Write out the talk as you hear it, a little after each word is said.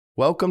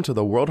Welcome to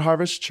the World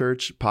Harvest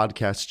Church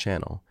podcast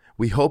channel.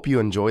 We hope you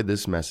enjoyed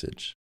this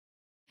message.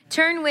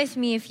 Turn with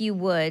me, if you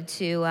would,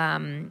 to,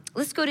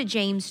 let's go to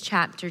James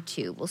chapter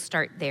 2. We'll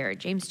start there,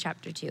 James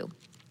chapter 2.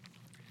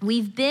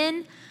 We've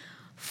been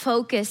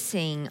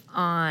focusing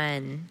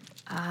on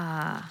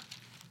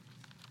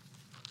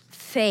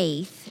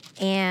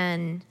faith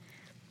and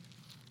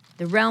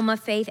the realm of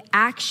faith,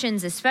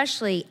 actions,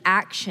 especially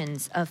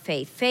actions of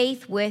faith.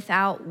 Faith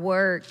without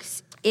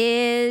works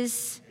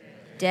is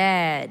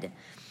dead.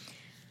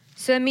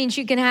 So it means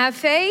you can have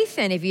faith,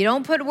 and if you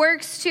don't put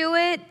works to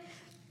it,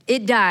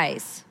 it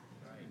dies.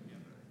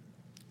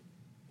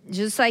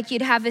 Just like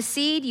you'd have a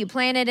seed, you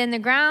plant it in the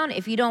ground.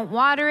 If you don't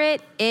water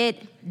it,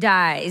 it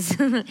dies.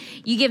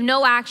 You give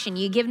no action,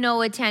 you give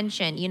no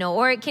attention,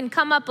 or it can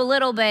come up a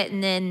little bit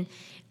and then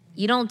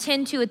you don't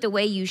tend to it the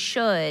way you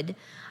should.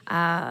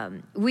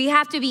 We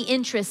have to be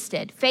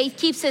interested. Faith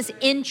keeps us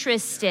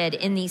interested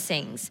in these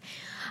things.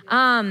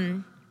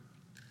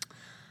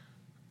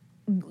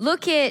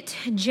 Look at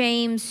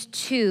James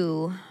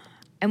 2,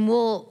 and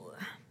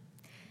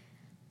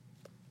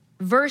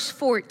verse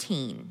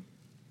 14.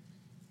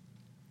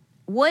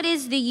 What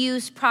is the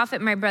use,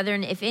 prophet, my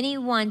brethren, if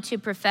anyone to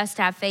profess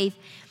to have faith,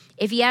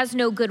 if he has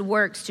no good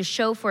works to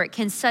show for it,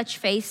 can such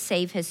faith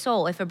save his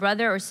soul? If a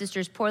brother or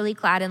sister is poorly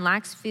clad and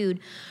lacks food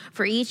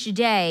for each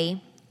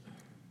day,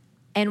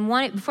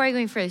 before I go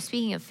any further,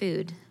 speaking of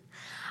food,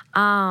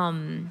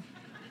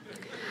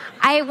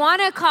 I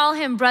want to call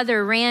him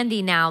Brother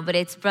Randy now, but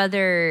it's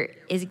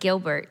is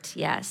Gilbert,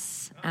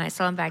 yes. And I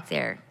saw him back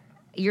there.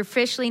 You're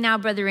officially now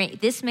Brother Randy.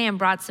 This man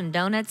brought some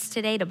donuts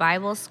today to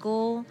Bible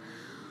school.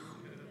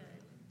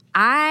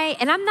 I'm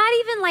not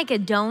even like a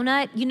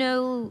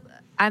donut,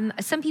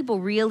 some people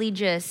really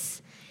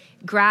just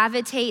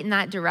gravitate in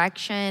that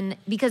direction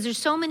because there's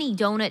so many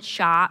donut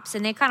shops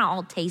and they kind of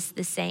all taste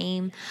the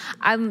same.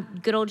 I'm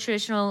good old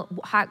traditional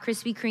hot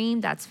Krispy Kreme,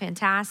 that's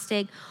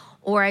fantastic.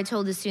 Or I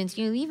told the students,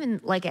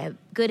 even like a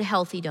good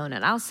healthy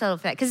donut, I'll settle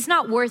for that because it's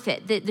not worth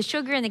it. The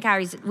sugar and the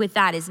calories with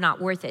that is not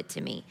worth it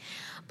to me.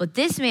 But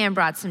this man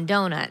brought some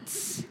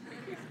donuts.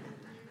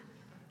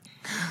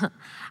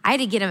 I had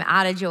to get him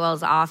out of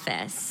Joel's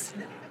office.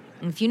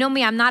 And if you know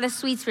me, I'm not a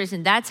sweets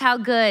person. That's how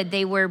good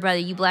they were, brother.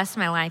 You blessed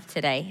my life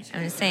today.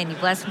 I'm just saying, you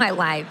blessed my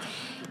life.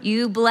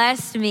 You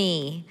blessed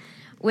me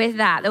with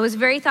that. That was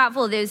very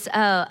thoughtful. There's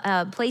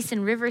a place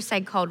in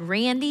Riverside called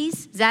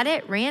Randy's. Is that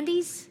it?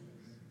 Randy's?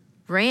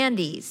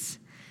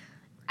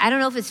 I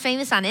don't know if it's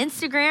famous on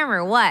Instagram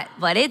or what,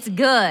 but it's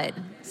good.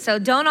 So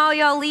don't all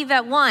y'all leave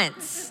at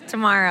once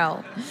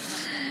tomorrow.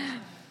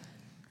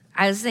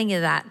 I was thinking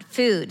of that.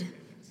 Food.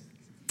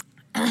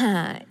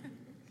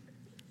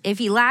 If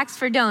he lacks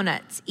for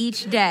donuts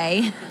each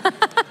day.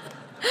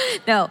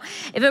 No.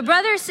 If a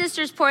brother or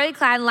sister is poorly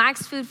clad and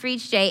lacks food for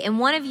each day, and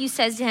one of you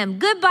says to him,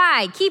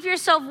 "Goodbye, keep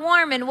yourself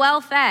warm and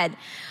well fed,"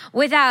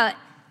 without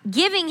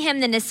giving him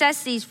the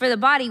necessities for the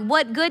body,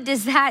 what good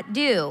does that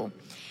do?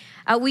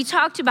 We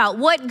talked about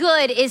what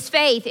good is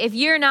faith if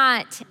you're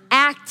not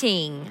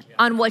acting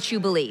on what you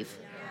believe.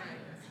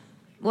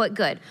 What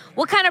good?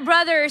 What kind of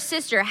brother or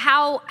sister?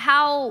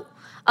 How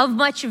of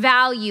much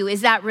value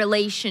is that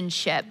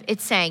relationship?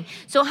 It's saying.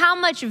 So how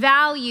much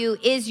value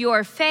is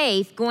your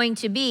faith going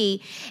to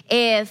be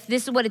if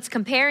this is what it's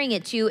comparing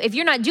it to, if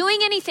you're not doing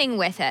anything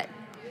with it?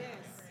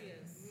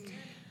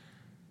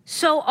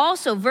 So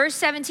also, verse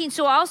 17,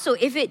 so also,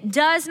 if it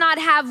does not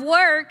have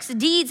works,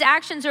 deeds,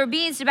 actions, or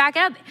obedience to back it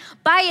up,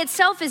 by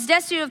itself is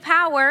destitute of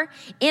power,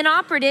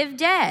 inoperative,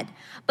 dead.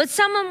 But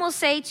someone will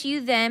say to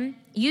you then,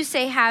 you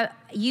say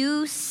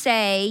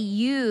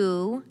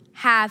you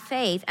have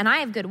faith, and I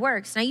have good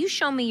works. Now you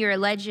show me your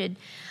alleged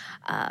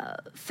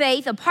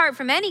faith apart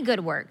from any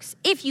good works,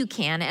 if you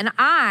can, and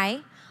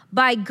I,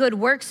 by good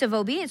works of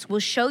obedience, will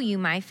show you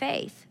my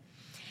faith.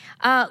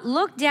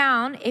 Look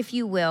down, if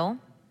you will.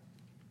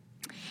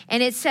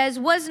 And it says,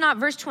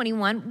 verse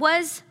 21,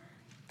 was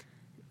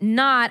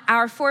not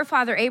our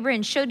forefather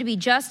Abraham showed to be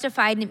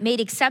justified and made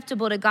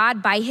acceptable to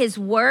God by his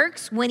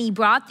works when he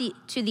brought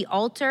to the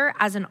altar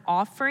as an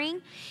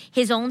offering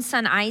his own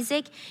son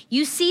Isaac?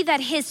 You see that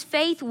his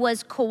faith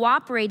was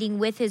cooperating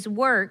with his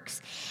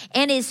works,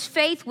 and his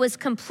faith was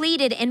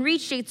completed and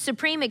reached its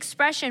supreme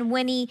expression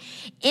when he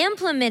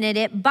implemented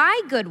it by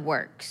good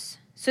works.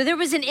 So there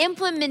was an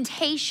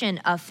implementation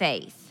of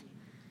faith.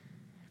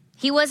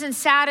 He wasn't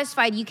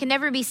satisfied. You can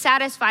never be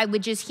satisfied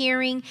with just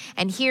hearing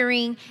and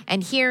hearing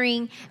and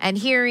hearing and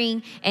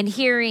hearing and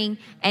hearing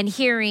and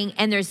hearing,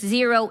 and there's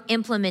zero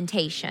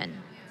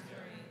implementation,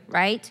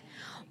 right?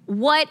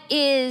 What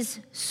is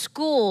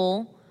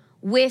school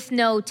with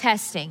no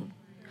testing?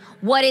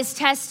 What is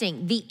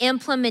testing? The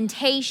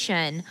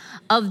implementation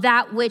of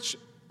that which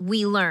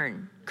we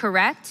learn,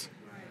 correct?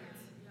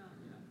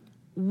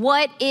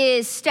 What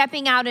is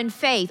stepping out in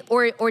faith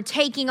or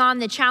taking on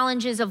the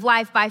challenges of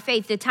life by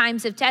faith, the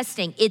times of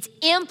testing? It's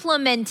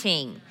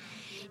implementing,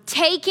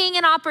 taking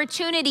an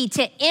opportunity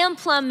to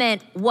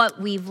implement what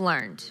we've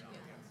learned.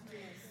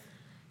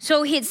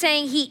 So he's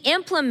saying he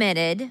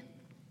implemented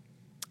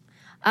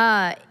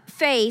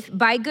faith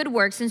by good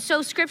works. And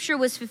so scripture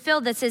was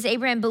fulfilled that says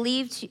Abraham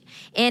believed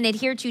and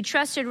adhered to,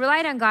 trusted,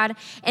 relied on God.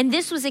 And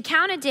this was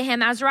accounted to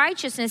him as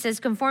righteousness, as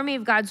conformity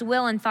of God's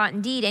will and thought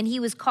and deed. And he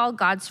was called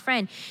God's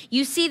friend.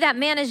 You see that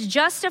man is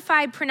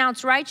justified,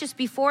 pronounced righteous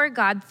before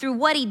God through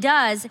what he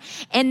does,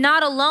 and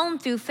not alone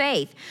through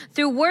faith,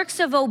 through works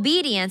of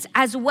obedience,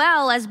 as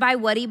well as by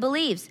what he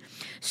believes.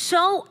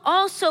 So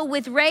also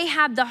with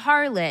Rahab the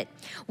harlot,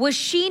 was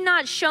she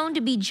not shown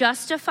to be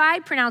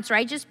justified, pronounced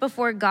righteous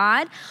before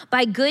God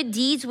by good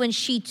deeds when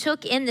she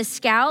took in the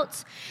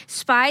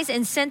spies,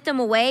 and sent them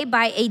away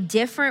by a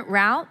different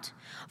route?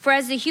 For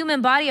as the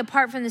human body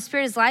apart from the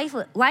spirit is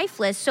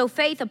lifeless, so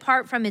faith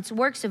apart from its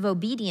works of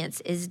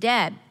obedience is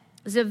dead.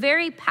 It's a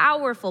very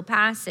powerful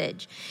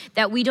passage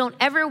that we don't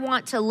ever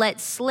want to let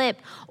slip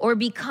or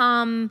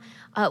become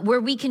where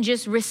we can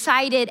just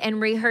recite it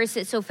and rehearse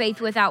it. So faith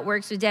without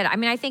works is dead. I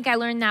mean, I think I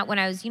learned that when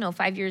I was,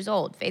 5 years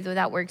old. Faith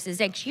without works is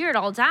dead. You hear it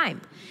all the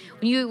time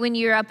when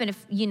you're up in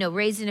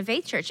raised in a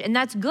faith church, and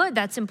that's good.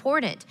 That's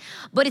important.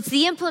 But it's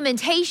the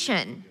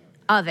implementation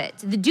of it,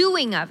 the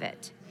doing of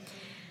it.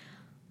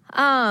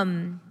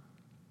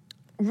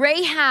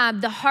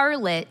 Rahab the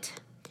harlot,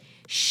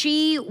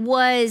 she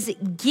was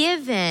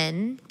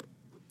given.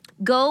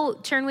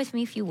 Turn with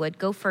me if you would.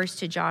 Go first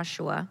to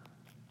Joshua.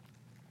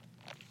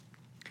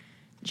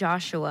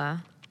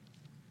 Joshua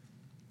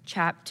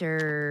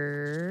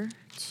chapter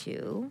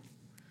 2.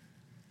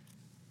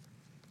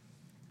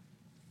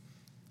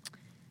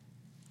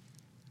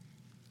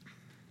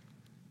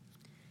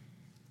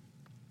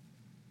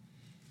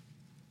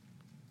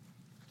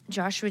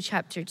 Joshua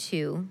chapter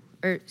 2,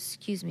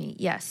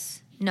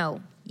 yes,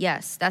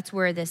 that's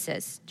where this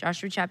is.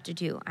 Joshua chapter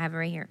 2, I have it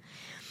right here.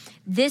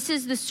 This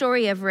is the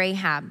story of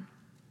Rahab.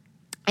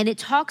 And it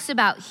talks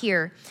about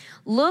here,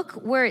 look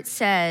where it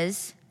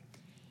says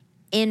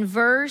in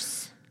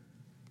verse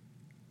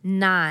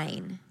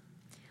 9,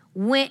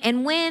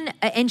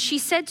 and she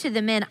said to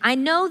the men, I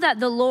know that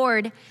the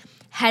Lord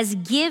has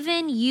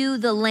given you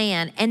the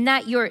land, and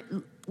that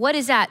what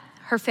is that?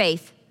 Her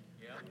faith.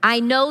 I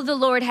know the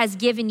Lord has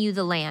given you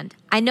the land.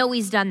 I know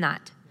he's done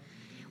that.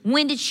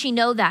 When did she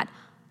know that?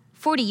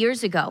 40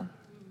 years ago,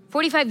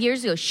 45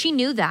 years ago, she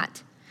knew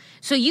that.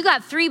 So you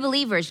got 3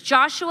 believers,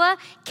 Joshua,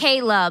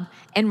 Caleb,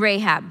 and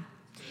Rahab.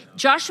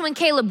 Joshua and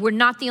Caleb were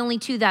not the only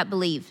 2 that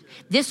believed.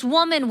 This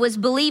woman was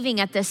believing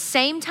at the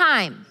same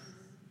time.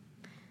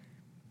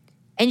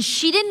 And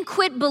she didn't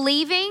quit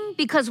believing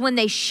because when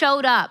they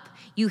showed up,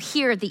 you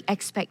hear the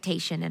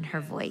expectation in her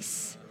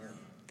voice.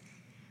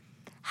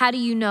 How do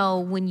you know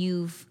when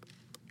you've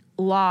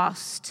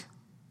lost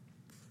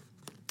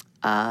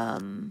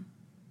the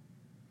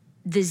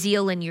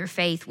zeal in your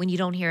faith when you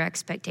don't hear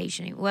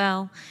expectation?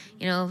 God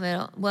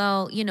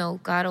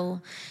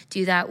will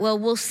do that. Well,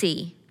 we'll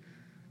see.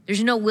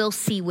 There's no we'll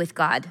see with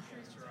God.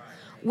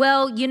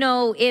 Well,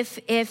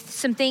 if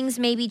some things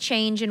maybe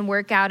change and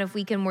work out, if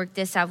we can work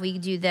this out, if we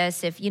can do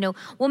this,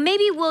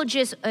 maybe we'll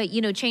just,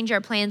 change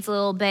our plans a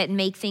little bit and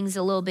make things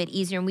a little bit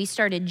easier. And we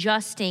start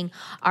adjusting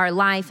our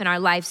life and our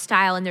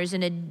lifestyle, and there's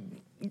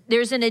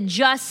an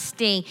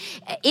adjusting.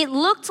 It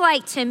looked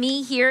like to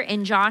me here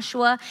in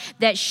Joshua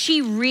that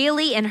she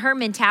really, in her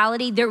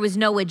mentality, there was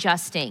no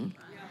adjusting.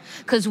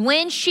 Because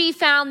when she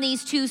found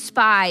these 2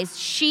 spies,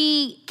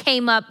 she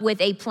came up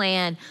with a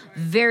plan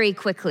very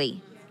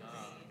quickly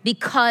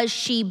because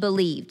she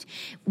believed.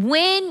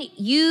 When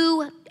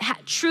you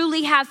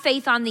truly have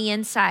faith on the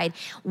inside,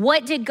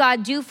 what did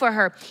God do for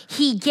her?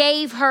 He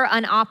gave her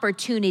an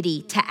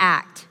opportunity to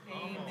act.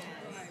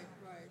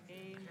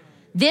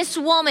 This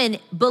woman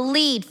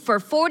believed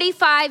for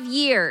 45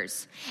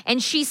 years.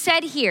 And she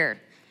said here,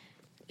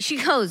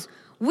 she goes,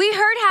 we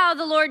heard how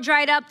the Lord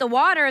dried up the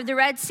water of the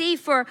Red Sea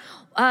for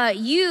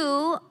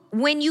you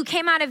when you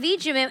came out of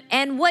Egypt,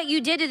 and what you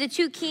did to the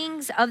 2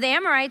 kings of the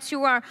Amorites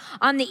who are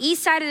on the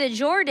east side of the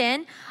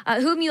Jordan,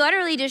 whom you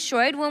utterly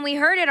destroyed. When we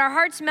heard it, our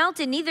hearts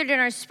melted, neither did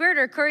our spirit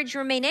or courage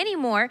remain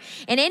anymore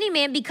in any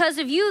man because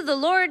of you, the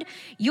Lord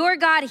your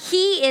God.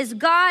 He is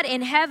God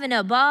in heaven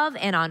above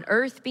and on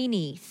earth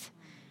beneath.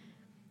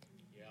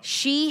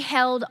 She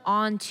held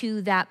on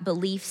to that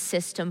belief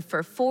system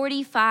for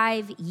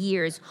 45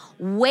 years,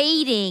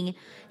 waiting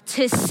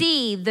to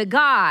see the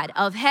God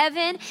of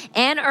heaven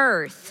and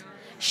earth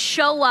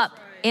show up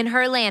in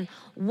her land.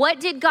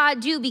 What did God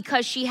do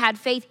because she had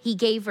faith? He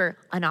gave her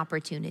an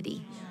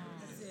opportunity.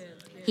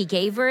 He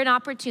gave her an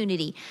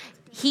opportunity.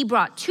 He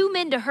brought 2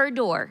 men to her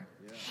door.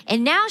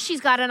 And now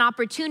she's got an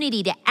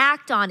opportunity to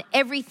act on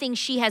everything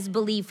she has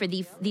believed for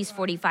these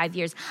 45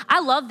 years. I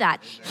love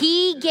that.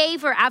 He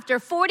gave her, after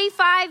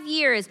 45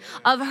 years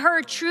of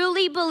her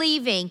truly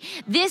believing,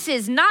 this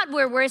is not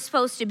where we're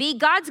supposed to be.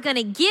 God's going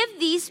to give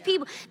these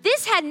people.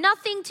 This had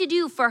nothing to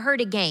do for her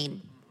to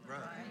gain.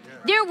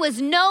 There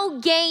was no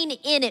gain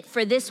in it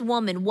for this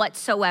woman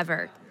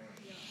whatsoever.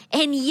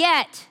 And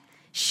yet,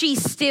 she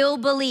still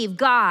believed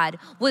God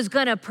was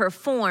going to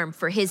perform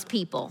for his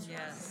people.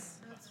 Yes.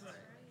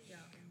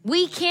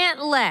 We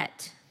can't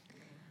let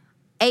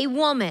a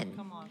woman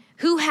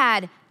who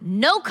had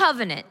no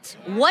covenant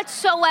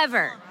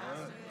whatsoever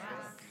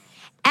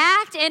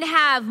act and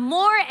have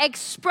more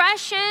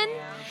expression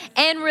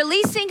and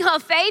releasing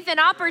of faith and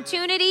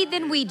opportunity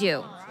than we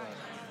do.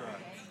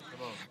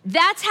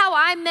 That's how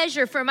I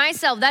measure for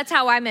myself. That's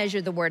how I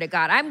measure the word of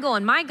God. I'm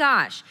going, my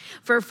gosh,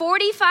 for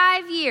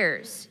 45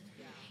 years,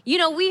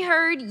 we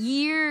heard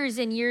years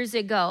and years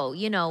ago,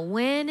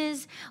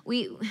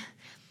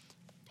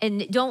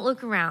 and don't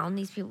look around,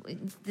 these people,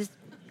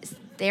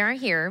 they aren't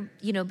here,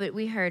 but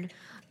we heard,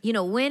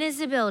 when is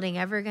the building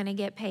ever going to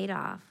get paid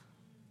off?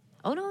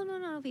 Oh,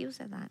 no, people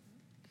said that.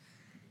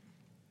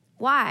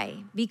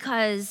 Why?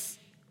 Because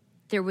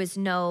there was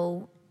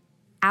no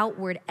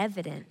outward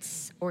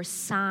evidence or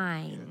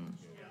sign.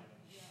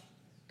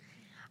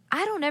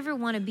 I don't ever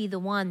want to be the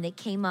one that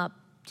came up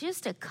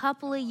just a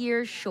couple of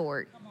years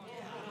short.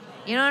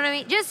 You know what I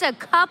mean? Just a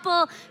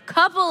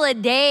couple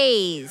of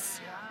days.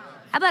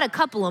 How about a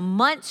couple of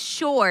months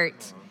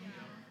short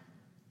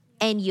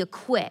and you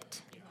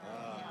quit?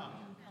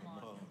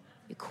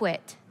 You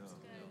quit.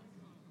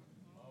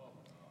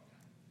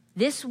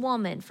 This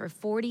woman for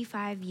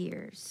 45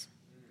 years,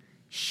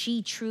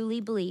 she truly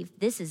believed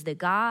this is the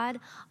God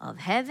of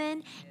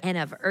heaven and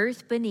of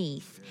earth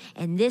beneath,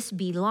 and this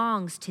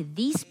belongs to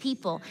these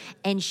people.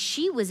 And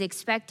she was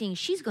expecting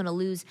she's going to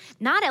lose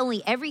not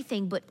only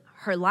everything, but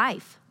her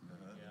life.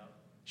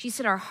 She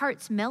said our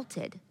hearts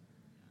melted.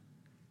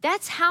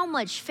 That's how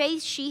much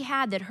faith she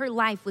had that her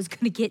life was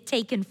going to get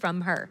taken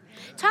from her.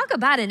 Talk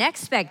about an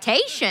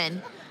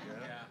expectation.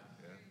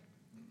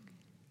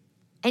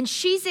 And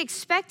she's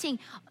expecting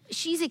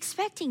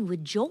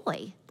with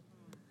joy.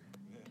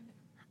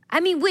 I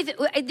mean,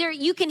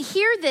 you can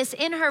hear this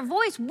in her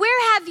voice.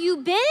 Where have you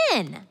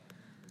been?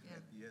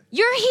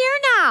 You're here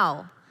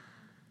now.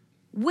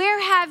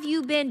 Where have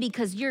you been?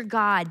 Because your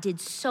God did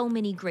so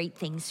many great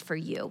things for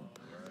you.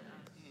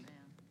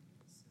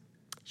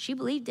 She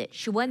believed it.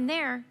 She wasn't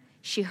there.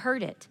 She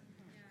heard it.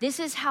 This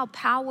is how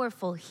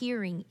powerful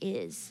hearing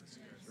is.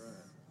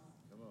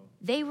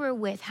 They were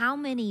with how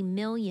many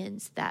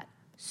millions that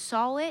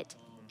saw it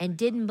and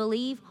didn't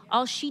believe?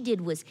 All she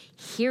did was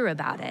hear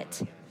about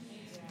it.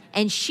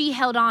 And she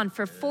held on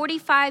for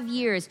 45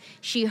 years.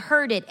 She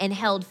heard it and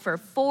held for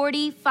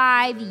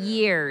 45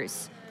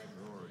 years.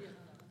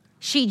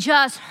 She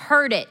just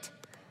heard it.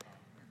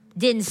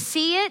 Didn't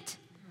see it.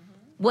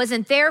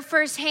 Wasn't there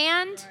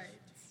firsthand.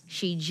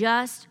 She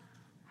just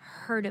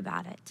heard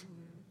about it.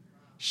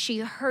 She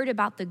heard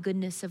about the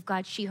goodness of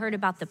God. She heard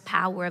about the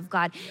power of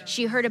God.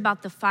 She heard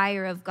about the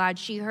fire of God.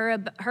 She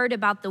heard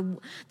about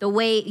the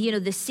way,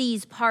 the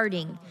seas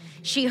parting.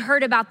 She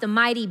heard about the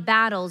mighty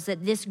battles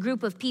that this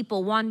group of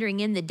people wandering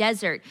in the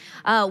desert,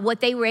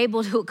 what they were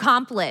able to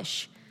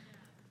accomplish.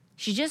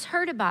 She just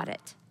heard about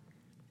it,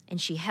 and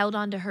she held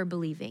on to her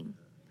believing.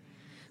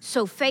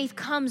 So faith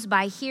comes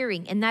by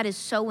hearing, and that is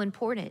so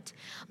important.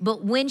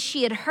 But when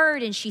she had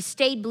heard and she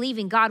stayed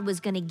believing, God was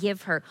going to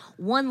give her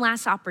one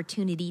last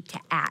opportunity to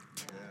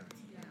act.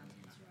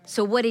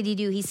 So what did he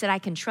do? He said, I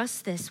can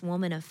trust this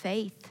woman of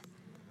faith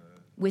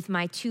with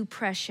my two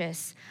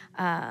precious,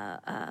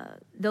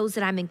 those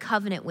that I'm in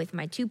covenant with,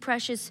 my two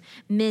precious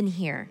men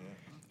here.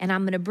 And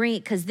I'm going to bring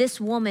it because this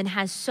woman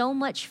has so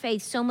much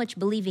faith, so much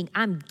believing.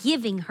 I'm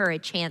giving her a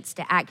chance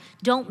to act.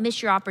 Don't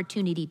miss your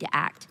opportunity to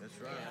act.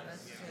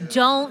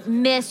 Don't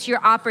miss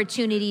your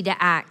opportunity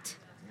to act.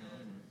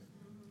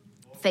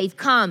 Faith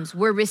comes.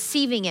 We're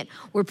receiving it.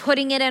 We're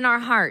putting it in our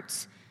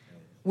hearts.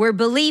 We're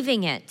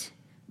believing it.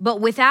 But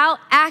without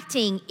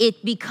acting,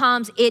 it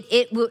becomes,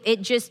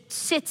 it just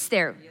sits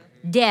there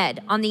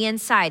dead on the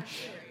inside.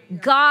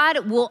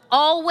 God will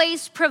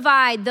always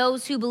provide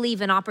those who believe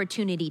an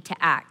opportunity to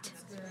act.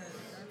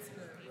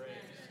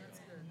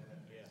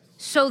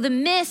 So the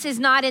miss is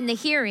not in the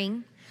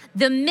hearing.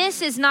 The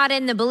miss is not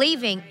in the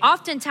believing.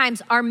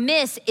 Oftentimes, our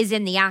miss is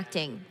in the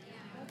acting.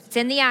 It's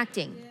in the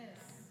acting.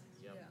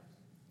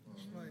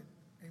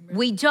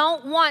 We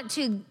don't want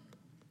to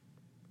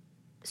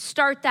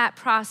start that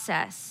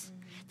process.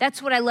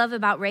 That's what I love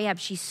about Rahab.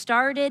 She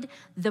started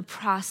the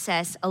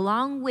process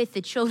along with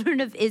the children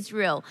of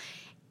Israel.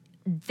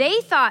 They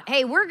thought,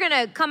 hey, we're going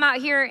to come out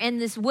here in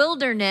this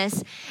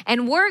wilderness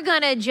and we're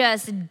going to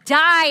just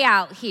die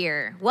out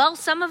here. Well,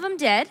 some of them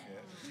did.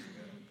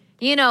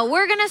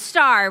 We're going to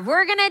starve.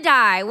 We're going to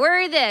die.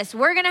 We're this.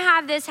 We're going to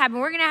have this happen.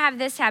 We're going to have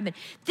this happen.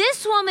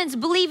 This woman's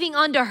believing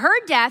unto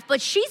her death,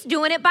 but she's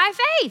doing it by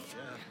faith.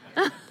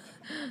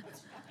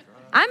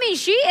 I mean,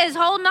 she is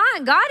holding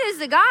on. God is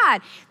the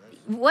God.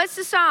 What's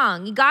the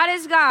song? God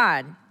is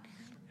God.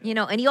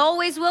 And he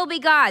always will be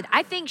God.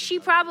 I think she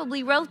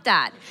probably wrote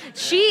that.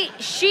 She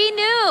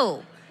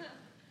knew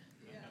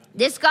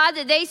this God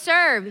that they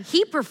serve,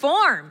 he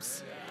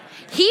performs.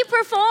 He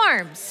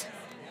performs.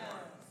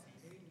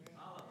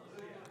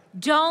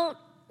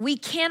 We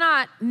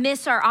cannot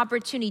miss our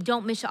opportunity.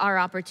 Don't miss our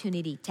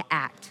opportunity to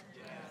act.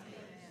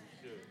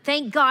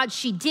 Thank God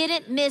she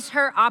didn't miss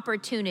her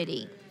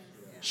opportunity.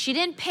 She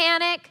didn't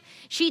panic.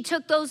 She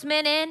took those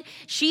men in.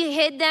 She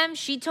hid them.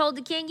 She told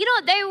the king,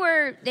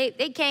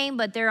 they came,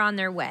 but they're on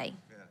their way.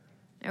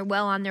 They're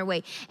well on their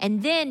way.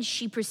 And then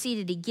she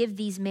proceeded to give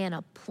these men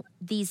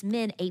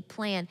a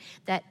plan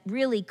that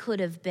really could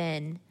have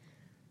been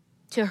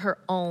to her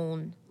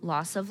own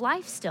loss of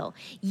life still.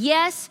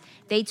 Yes,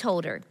 they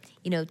told her,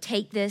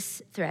 take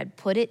this thread,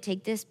 put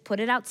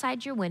it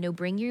outside your window,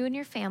 bring you and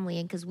your family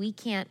in, because we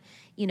can't,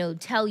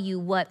 tell you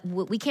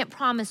we can't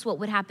promise what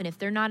would happen if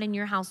they're not in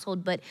your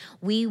household, but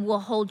we will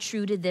hold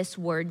true to this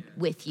word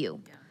with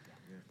you.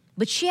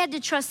 But she had to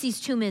trust these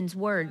two men's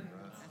word.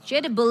 She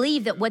had to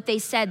believe that what they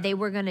said they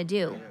were going to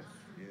do.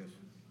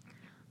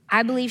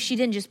 I believe she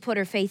didn't just put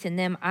her faith in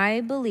them. I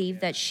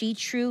believe that she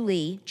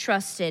truly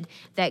trusted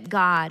that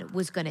God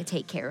was going to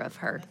take care of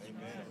her.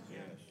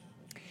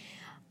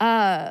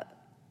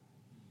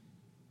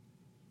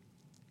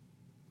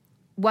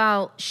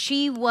 While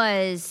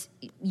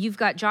you've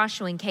got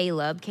Joshua and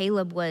Caleb.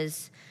 Caleb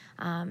was,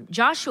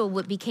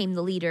 Joshua became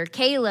the leader.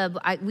 Caleb,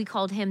 we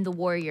called him the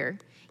warrior.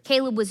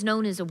 Caleb was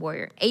known as a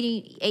warrior,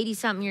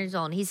 80-something years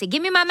old. He said,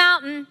 give me my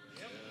mountain.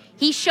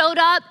 He showed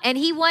up and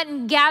he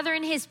wasn't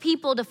gathering his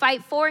people to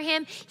fight for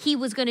him. He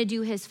was going to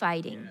do his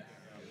fighting.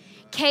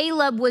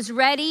 Caleb was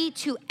ready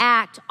to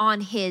act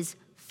on his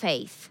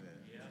faith.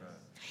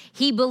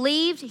 He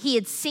believed, he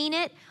had seen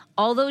it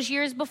all those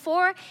years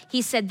before.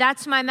 He said,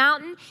 that's my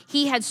mountain.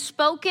 He had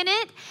spoken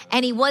it,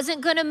 and he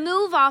wasn't going to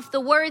move off the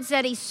words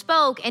that he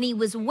spoke, and he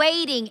was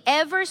waiting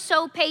ever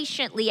so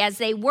patiently as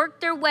they worked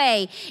their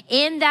way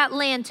in that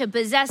land to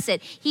possess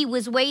it. He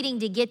was waiting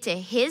to get to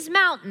his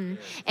mountain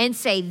and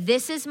say,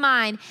 this is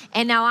mine,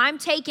 and now I'm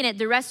taking it.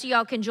 The rest of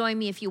y'all can join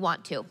me if you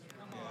want to.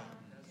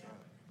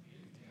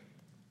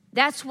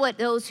 That's what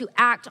those who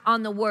act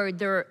on the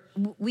word,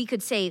 we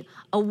could say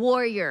a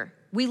warrior.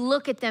 We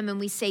look at them and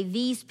we say,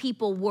 these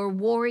people were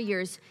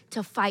warriors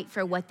to fight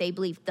for what they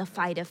believed, the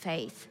fight of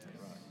faith.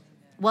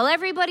 While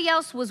everybody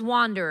else was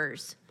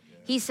wanderers,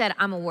 he said,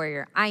 I'm a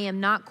warrior. I am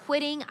not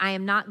quitting. I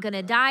am not going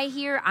to die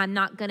here.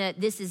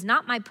 This is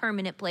not my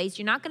permanent place.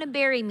 You're not going to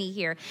bury me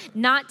here.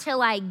 Not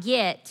till I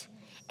get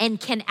and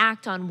can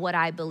act on what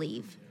I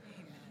believe.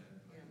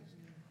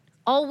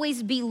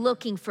 Always be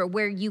looking for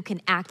where you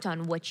can act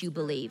on what you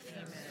believe.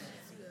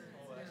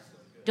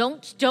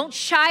 Don't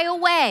shy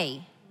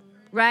away.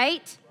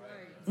 Right?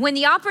 When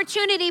the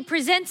opportunity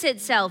presents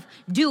itself,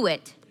 do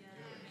it.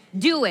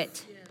 Do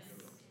it.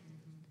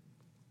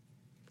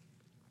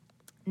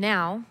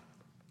 Now,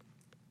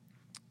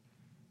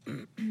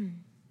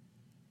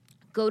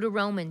 go to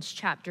Romans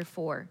chapter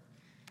 4.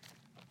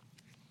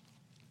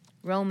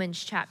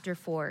 Romans chapter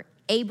 4.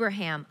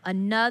 Abraham,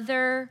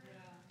 another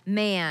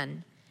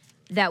man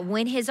that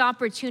when his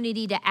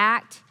opportunity to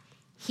act,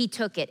 he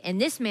took it. And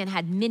this man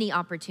had many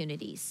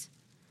opportunities.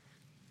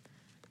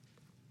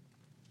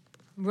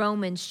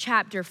 Romans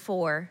chapter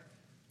 4.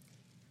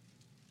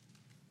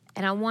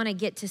 And I want to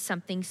get to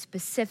something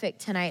specific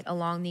tonight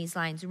along these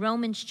lines.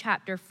 Romans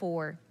chapter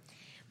 4,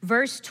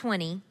 verse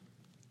 20.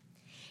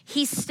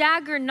 He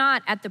staggered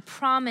not at the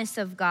promise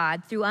of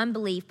God through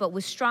unbelief, but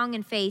was strong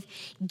in faith,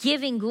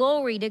 giving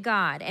glory to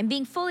God, and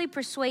being fully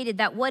persuaded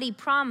that what he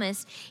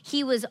promised,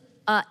 he was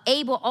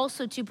able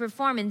also to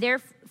perform, and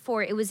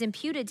therefore it was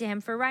imputed to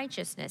him for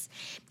righteousness.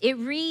 It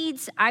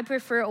reads, I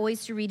prefer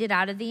always to read it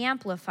out of the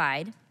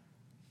Amplified.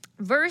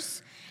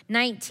 Verse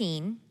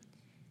 19,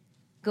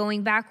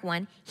 going back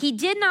one, he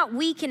did not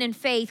weaken in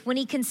faith when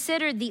he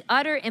considered the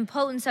utter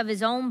impotence of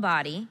his own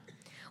body,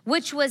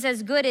 which was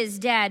as good as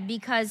dead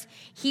because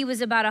he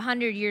was about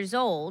 100 years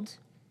old,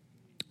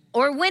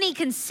 or when he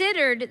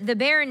considered the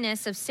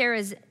barrenness of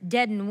Sarah's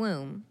deadened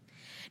womb.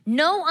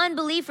 No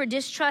unbelief or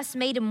distrust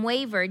made him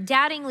waver,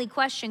 doubtingly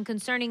question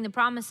concerning the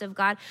promise of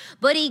God,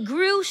 but he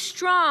grew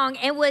strong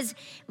and was,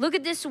 look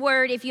at this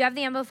word, if you have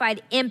the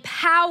Amplified,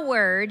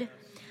 empowered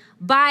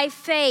by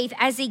faith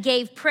as he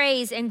gave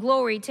praise and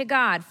glory to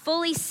God,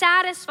 fully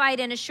satisfied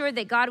and assured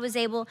that God was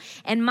able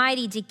and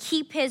mighty to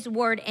keep his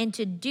word and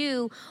to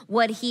do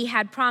what he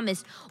had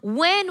promised.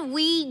 When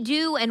we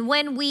do and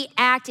when we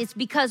act, it's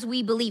because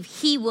we believe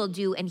he will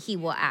do and he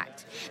will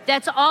act.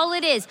 That's all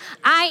it is.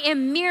 I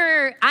am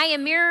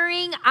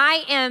mirroring,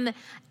 I am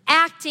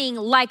acting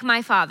like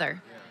my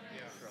Father.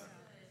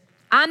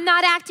 I'm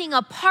not acting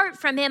apart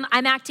from him,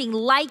 I'm acting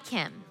like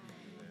him.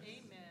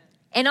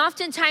 And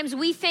oftentimes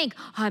we think,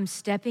 I'm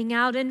stepping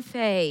out in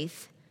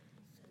faith.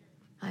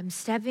 I'm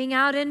stepping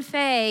out in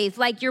faith,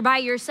 like you're by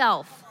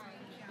yourself.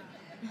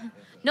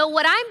 No,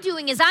 what I'm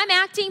doing is I'm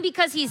acting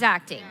because he's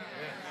acting.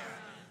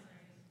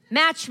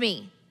 Match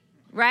me,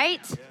 right?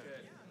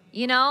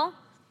 You know?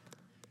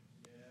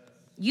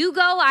 You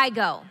go, I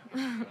go.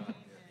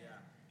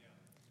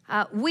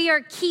 I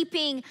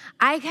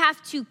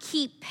have to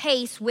keep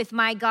pace with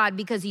my God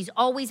because he's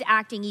always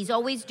acting, he's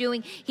always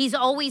doing, he's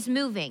always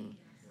moving.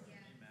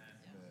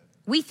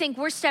 We think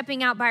we're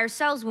stepping out by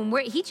ourselves when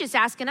he's just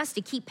asking us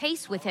to keep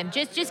pace with him.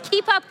 Just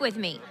keep up with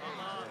me.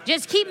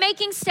 Just keep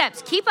making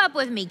steps. Keep up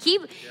with me.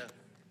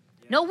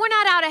 No, we're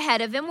not out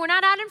ahead of him. We're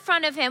not out in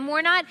front of him.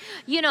 We're not,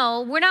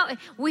 we're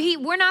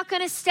not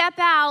going to step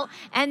out.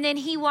 And then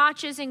he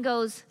watches and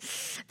goes,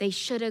 they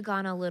should have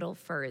gone a little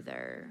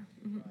further.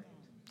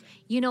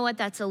 You know what?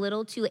 That's a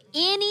little too.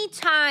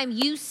 Anytime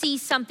you see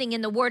something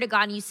in the Word of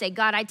God and you say,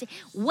 God,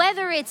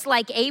 whether it's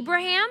like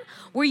Abraham,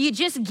 where you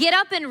just get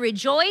up and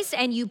rejoice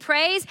and you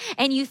praise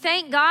and you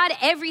thank God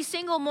every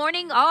single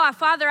morning. Oh,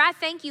 Father, I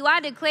thank you.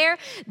 I declare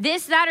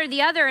this, that, or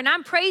the other, and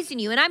I'm praising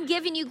you and I'm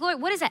giving you glory.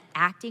 What is that?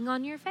 Acting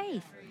on your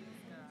faith.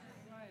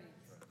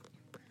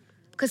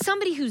 Because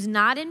somebody who's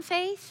not in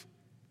faith,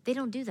 they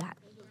don't do that.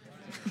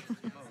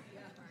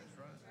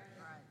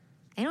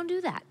 They don't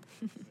do that.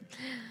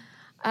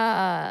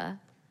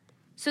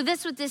 So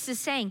that's what this is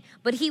saying.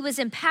 But he was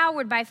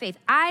empowered by faith.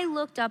 I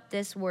looked up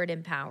this word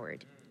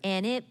empowered,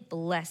 and it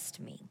blessed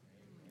me.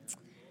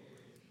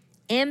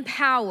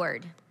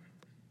 Empowered.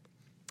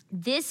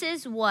 This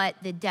is what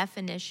the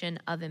definition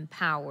of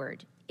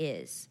empowered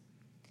is.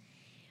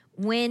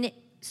 And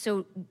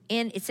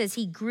it says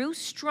he grew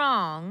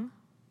strong,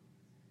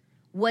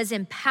 was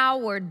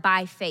empowered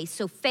by faith.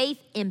 So faith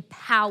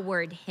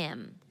empowered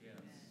him.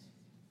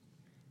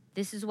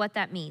 This is what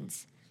that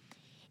means.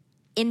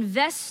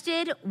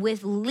 Invested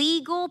with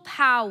legal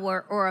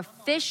power or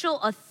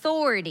official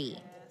authority.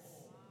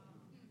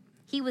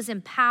 He was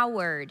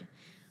empowered.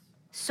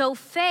 So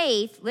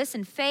faith,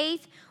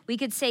 we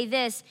could say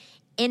this,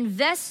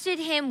 invested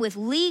him with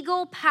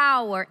legal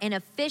power and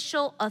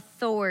official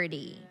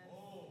authority.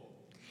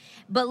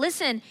 But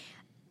listen,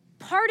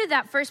 part of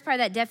that first part of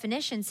that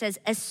definition says,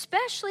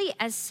 especially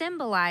as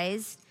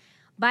symbolized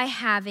by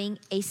having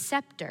a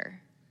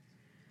scepter.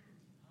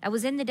 That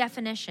was in the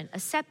definition, a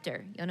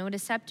scepter. You know what a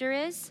scepter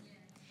is?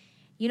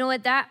 You know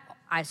what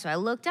so I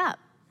looked up.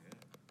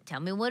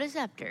 Tell me what a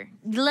scepter.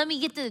 Let me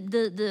get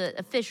the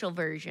official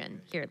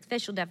version here, the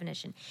official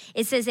definition.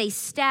 It says a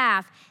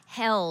staff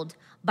held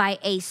by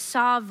a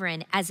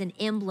sovereign as an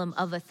emblem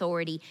of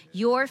authority.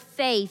 Your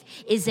faith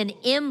is an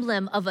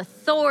emblem of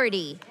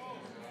authority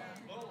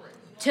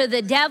to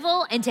the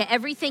devil and to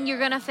everything you're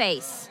going to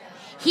face.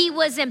 He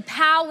was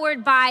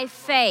empowered by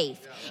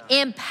faith.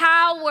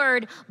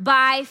 Empowered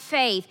by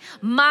faith.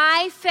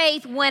 My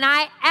faith, when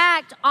I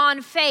act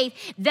on faith,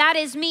 that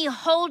is me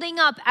holding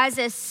up as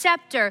a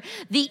scepter,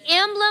 the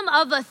emblem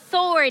of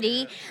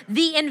authority,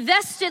 the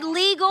invested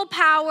legal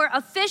power,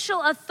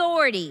 official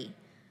authority.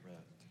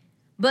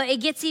 But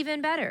it gets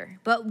even better.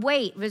 But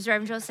wait, as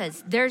Reverend Joe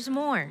says, there's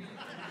more.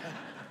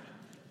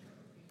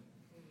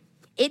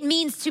 It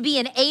means to be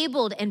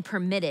enabled and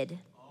permitted.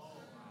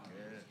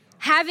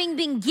 Having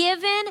been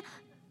given,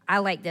 I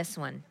like this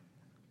one.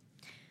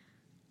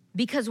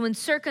 Because when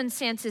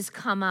circumstances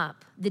come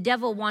up, the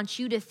devil wants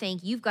you to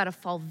think you've got to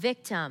fall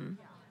victim.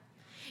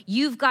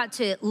 You've got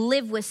to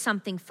live with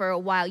something for a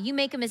while. You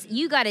make a mistake,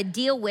 you got to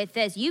deal with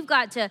this. You've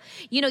got to,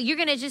 you're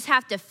going to just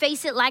have to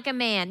face it like a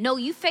man. No,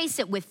 you face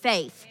it with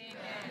faith.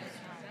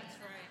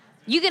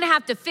 You're going to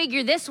have to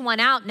figure this one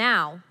out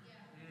now.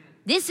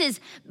 This is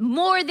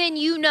more than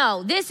you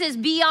know. This is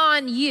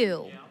beyond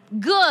you.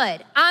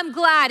 Good. I'm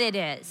glad it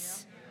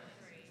is.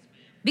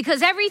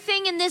 Because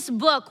everything in this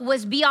book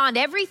was beyond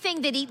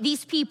everything that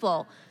these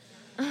people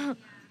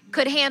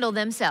could handle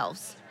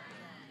themselves.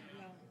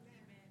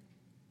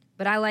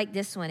 But I like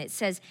this one. It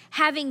says,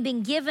 having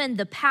been given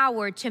the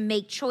power to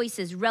make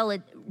choices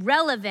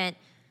relevant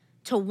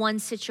to one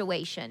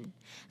situation.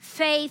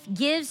 Faith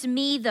gives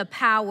me the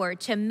power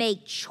to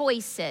make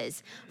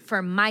choices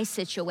for my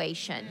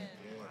situation.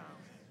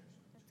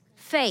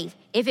 Faith.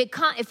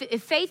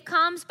 If faith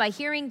comes by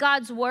hearing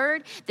God's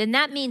word, then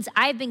that means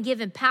I've been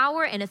given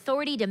power and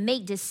authority to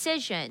make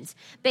decisions.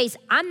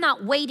 I'm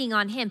not waiting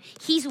on him.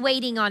 He's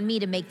waiting on me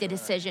to make the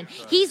decision.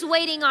 He's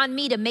waiting on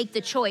me to make the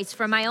choice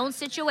for my own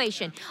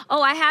situation.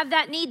 Oh, I have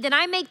that need. Then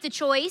I make the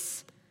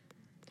choice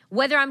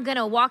whether I'm going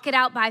to walk it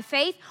out by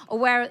faith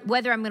or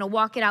whether I'm going to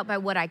walk it out by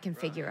what I can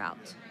figure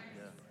out.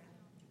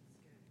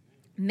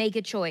 Make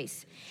a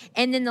choice.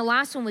 And then the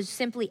last one was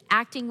simply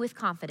acting with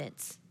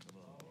confidence.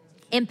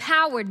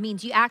 Empowered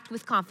means you act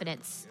with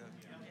confidence.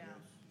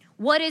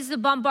 What does the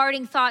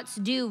bombarding thoughts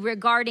do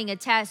regarding a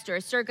test or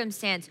a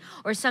circumstance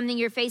or something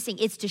you're facing?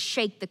 It's to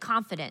shake the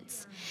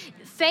confidence.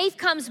 Faith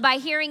comes by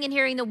hearing and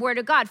hearing the word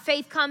of God.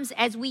 Faith comes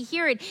as we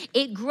hear it.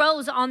 It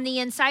grows on the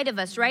inside of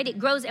us, right? It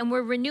grows and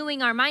we're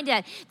renewing our mind.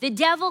 The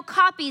devil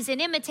copies and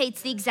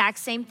imitates the exact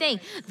same thing.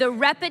 The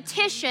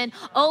repetition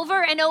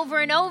over and over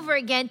and over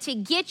again to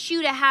get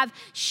you to have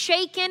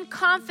shaken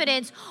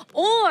confidence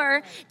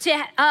or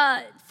to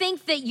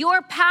think that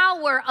your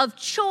power of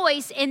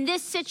choice in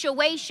this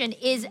situation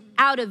is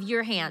out of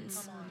your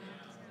hands.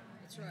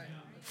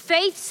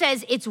 Faith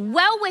says it's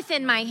well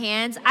within my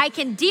hands. I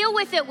can deal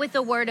with it with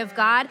the word of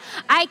God.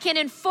 I can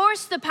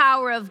enforce the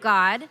power of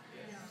God.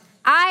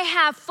 I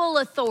have full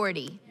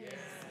authority.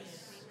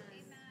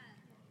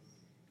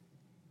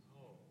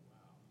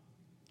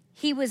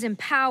 He was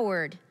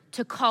empowered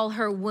to call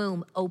her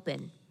womb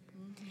open.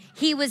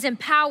 He was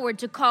empowered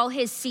to call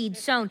his seed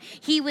sown.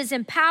 He was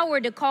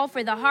empowered to call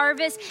for the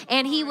harvest,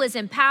 and he was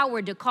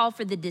empowered to call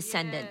for the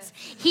descendants.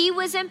 He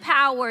was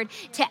empowered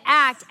to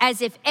act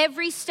as if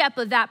every step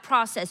of that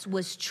process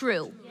was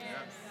true.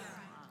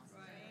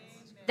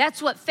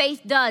 That's what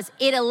faith does.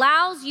 It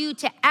allows you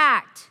to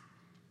act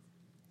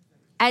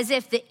as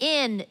if the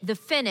end, the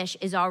finish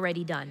is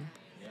already done.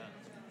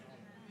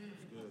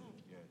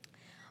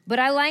 But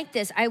I like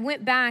this. I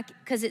went back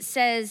because it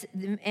says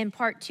in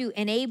part 2,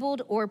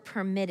 enabled or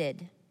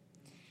permitted.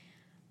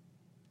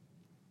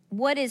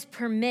 What is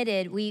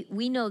permitted?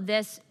 We know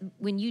this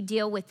when you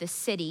deal with the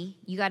city,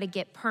 you got to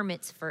get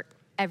permits for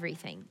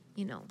everything,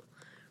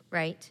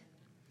 right?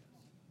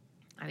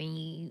 I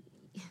mean,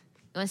 you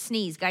want to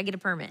sneeze, got to get a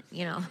permit,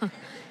 Did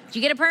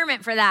you get a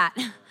permit for that?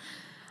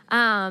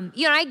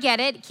 I get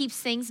it. It keeps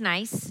things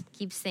nice,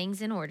 keeps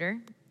things in order,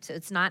 so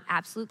it's not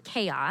absolute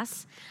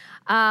chaos.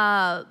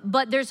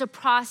 But there's a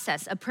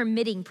process, a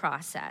permitting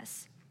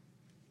process.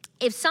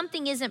 If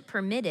something isn't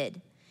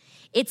permitted,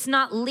 it's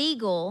not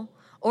legal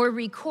or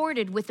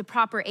recorded with the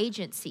proper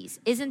agencies.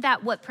 Isn't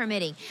that what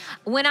permitting?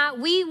 When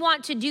we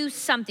want to do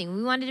something,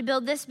 we wanted to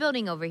build this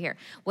building over here.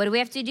 What do we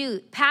have to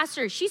do?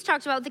 Pastor, she's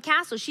talked about the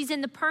castle. She's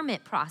in the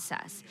permit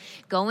process.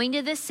 Going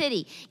to the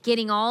city,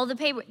 getting all the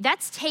paper.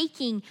 That's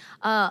taking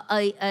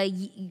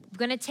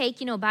gonna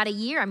take about a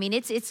year. I mean,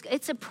 it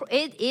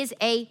is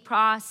a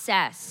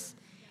process.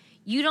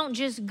 You don't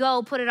just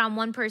go put it on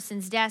one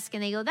person's desk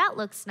and they go, that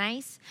looks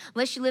nice.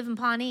 Unless you live in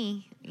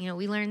Pawnee.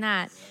 We learned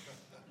that.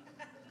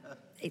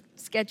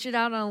 Sketch it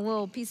out on a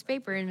little piece of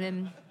paper and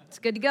then it's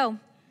good to go.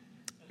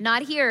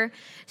 Not here.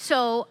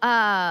 So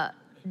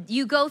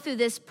you go through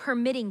this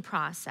permitting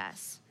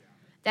process.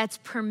 That's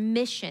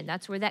permission.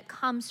 That's where that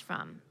comes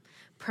from.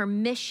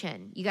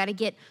 Permission. You got to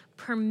get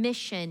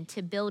permission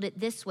to build it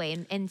this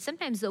way. And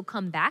sometimes they'll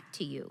come back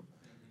to you,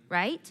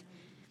 right?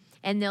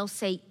 And they'll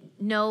say,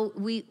 no,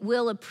 we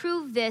will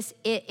approve this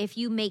if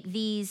you make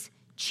these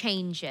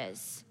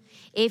changes.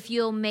 If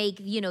you'll make,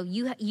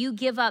 you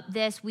give up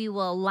this, we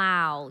will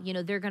allow,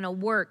 they're going to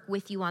work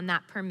with you on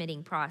that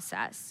permitting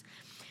process.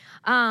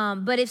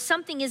 But if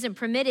something isn't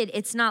permitted,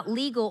 it's not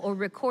legal or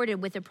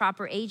recorded with the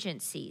proper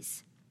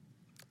agencies.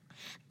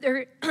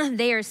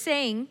 They are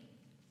saying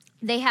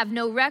they have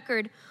no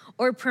record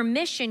or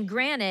permission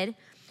granted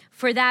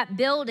for that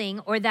building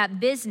or that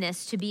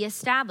business to be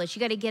established. You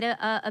got to get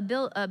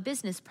a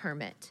business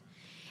permit.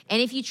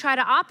 And if you try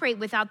to operate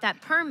without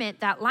that permit,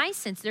 that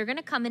license, they're going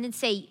to come in and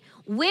say,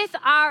 with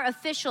our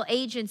official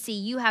agency,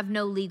 you have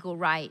no legal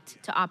right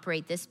to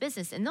operate this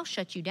business, and they'll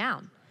shut you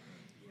down.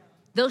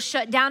 They'll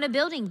shut down a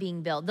building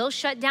being built. They'll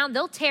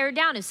tear it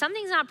down. If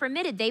something's not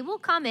permitted, they will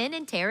come in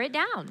and tear it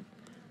down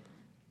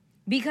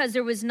because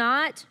there was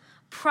not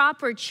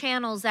proper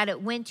channels that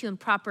it went to and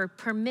proper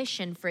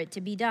permission for it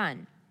to be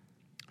done.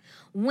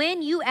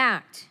 When you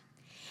act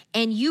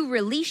and you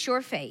release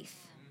your faith,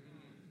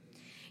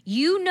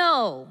 you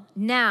know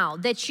now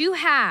that you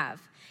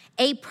have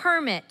a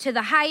permit to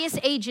the highest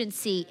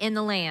agency in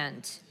the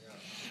land.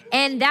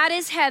 And that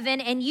is heaven,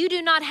 and you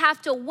do not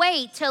have to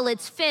wait till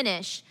it's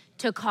finished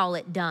to call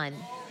it done.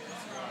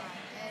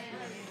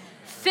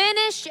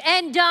 Finished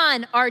and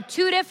done are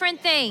two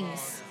different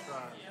things.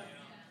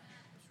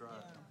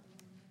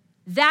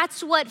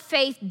 That's what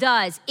faith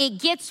does. It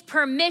gets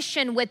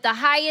permission with the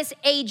highest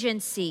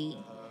agency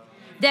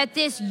that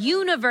this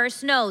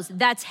universe knows.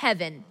 That's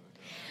heaven.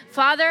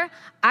 Father,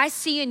 I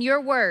see in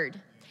your word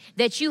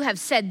that you have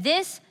said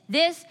this,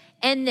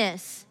 and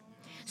this.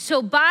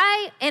 So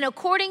by and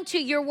according to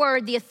your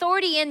word, the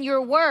authority in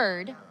your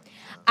word,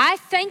 I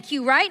thank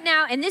you right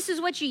now, and this is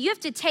what you have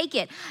to take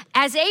it.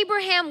 As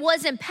Abraham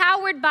was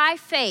empowered by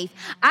faith,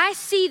 I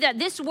see that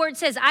this word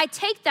says, I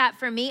take that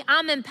for me.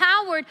 I'm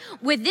empowered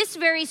with this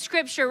very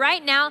scripture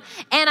right now,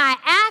 and I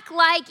act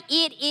like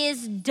it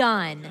is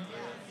done.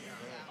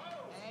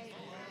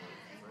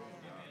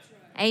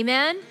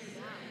 Amen?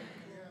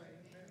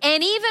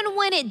 And even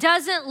when it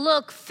doesn't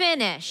look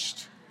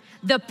finished,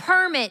 the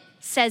permit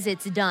says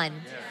it's done.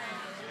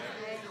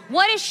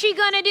 What is she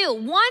going to do?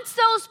 Once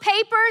those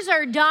papers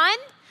are done,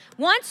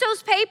 once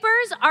those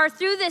papers are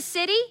through the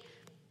city,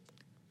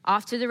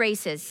 off to the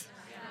races.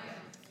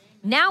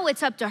 Now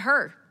it's up to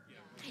her.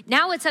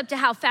 Now it's up to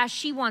how fast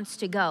she wants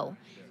to go.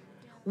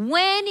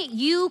 When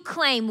you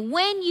claim,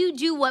 when you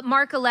do what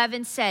Mark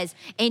 11 says,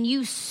 and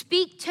you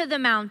speak to the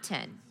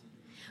mountain,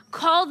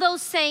 call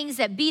those things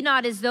that be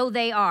not as though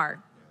they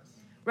are.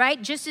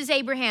 Right? Just as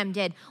Abraham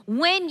did.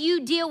 When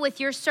you deal with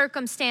your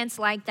circumstance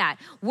like that,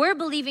 we're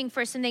believing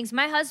for some things.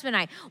 My husband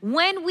and I,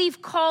 when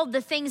we've called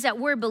the things that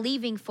we're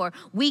believing for,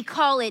 we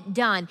call it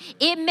done.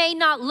 It may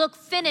not look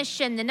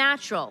finished in the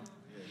natural.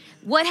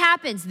 What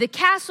happens? The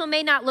castle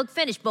may not look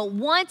finished, but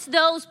once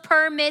those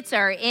permits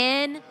are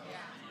in,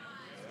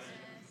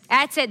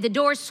 that's it. The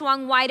door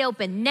swung wide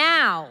open.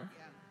 Now,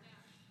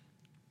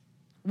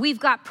 we've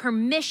got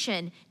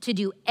permission to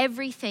do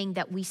everything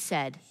that we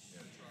said.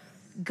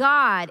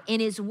 God in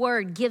his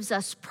word gives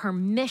us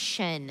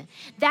permission.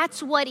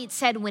 That's what it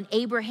said when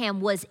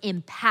Abraham was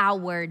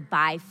empowered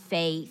by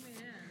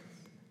faith.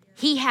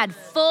 He had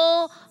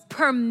full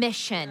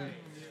permission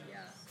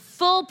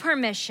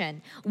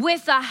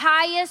with the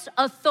highest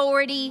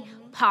authority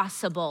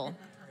possible.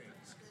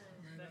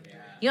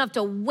 You don't have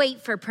to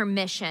wait for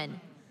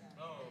permission.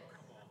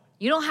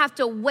 You don't have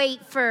to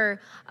wait for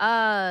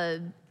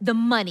the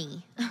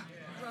money.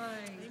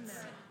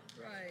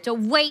 To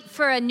wait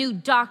for a new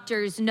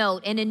doctor's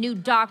note and a new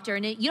doctor.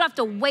 And you don't have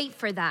to wait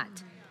for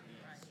that.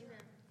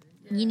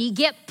 You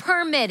get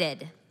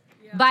permitted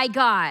by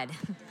God.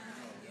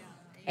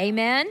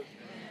 Amen?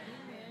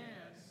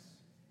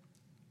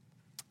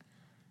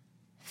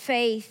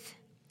 Faith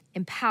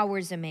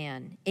empowers a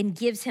man and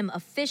gives him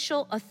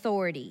official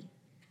authority.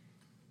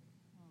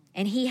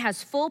 And he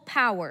has full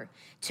power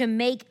to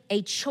make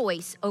a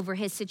choice over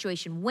his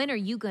situation. When are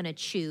you going to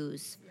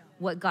choose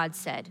what God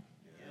said?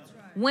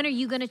 When are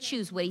you going to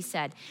choose what he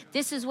said?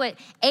 This is what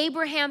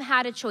Abraham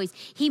had a choice.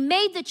 He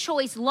made the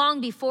choice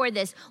long before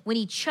this when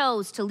he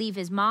chose to leave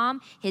his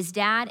mom, his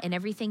dad, and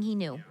everything he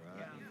knew.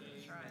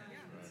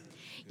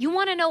 You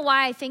want to know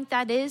why I think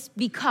that is?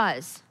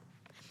 Because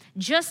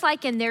just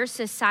like in their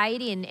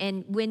society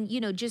and when,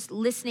 just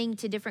listening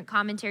to different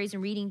commentaries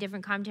and reading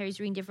different commentaries,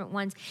 reading different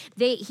ones,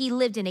 he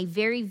lived in a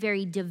very,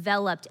 very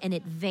developed and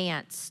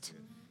advanced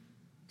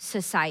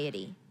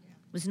society.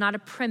 It was not a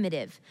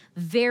primitive,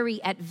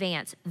 very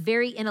advanced,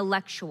 very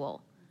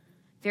intellectual,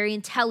 very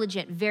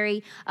intelligent,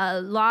 very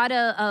a lot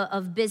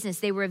of business.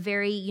 They were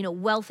very,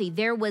 wealthy.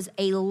 There was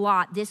a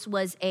lot. This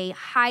was a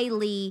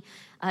highly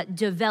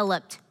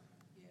developed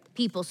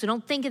people. So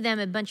don't think of them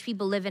a bunch of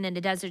people living in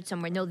the desert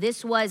somewhere. No,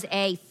 this was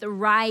a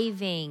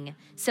thriving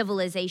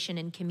civilization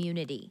and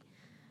community.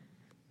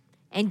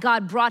 And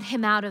God brought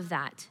him out of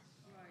that.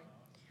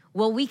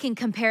 Well, we can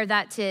compare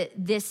that to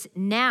this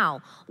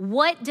now.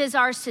 What does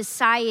our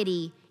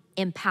society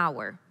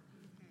empower?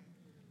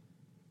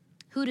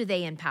 Who do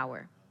they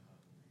empower?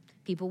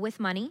 People with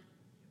money,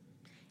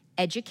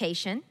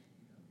 education,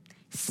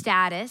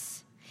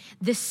 status.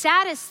 The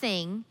saddest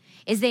thing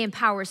is they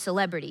empower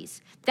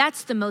celebrities.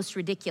 That's the most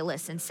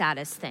ridiculous and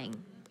saddest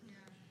thing.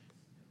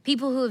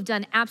 People who have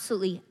done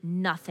absolutely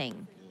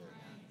nothing.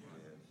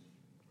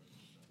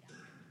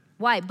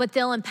 Why? But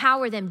they'll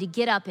empower them to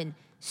get up and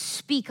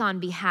speak on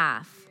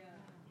behalf,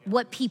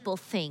 what people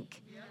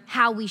think,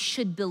 how we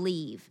should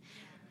believe.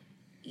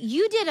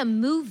 You did a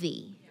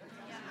movie.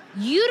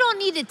 You don't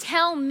need to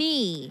tell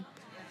me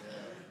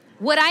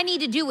what I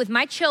need to do with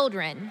my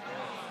children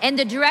and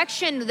the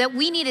direction that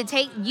we need to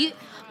take.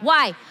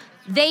 Why?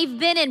 They've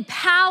been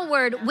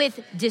empowered with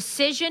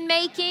decision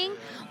making,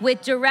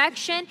 with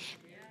direction.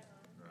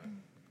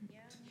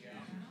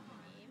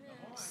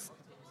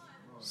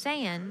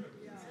 Saying,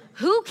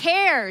 who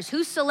cares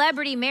who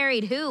celebrity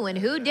married who and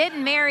who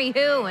didn't marry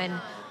who? And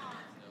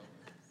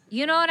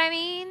you know what I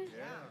mean?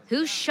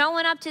 Who's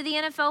showing up to the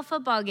NFL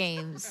football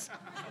games?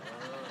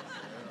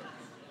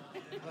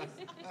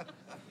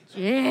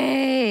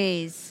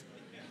 Jeez.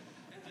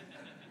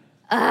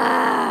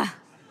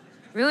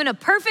 Ruin a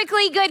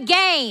perfectly good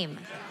game.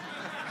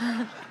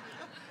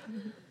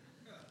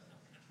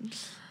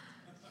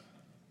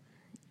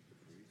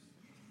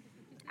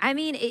 I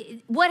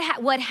mean,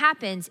 what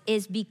happens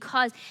is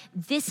because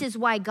this is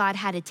why God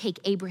had to take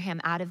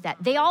Abraham out of that.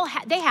 They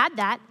had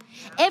that.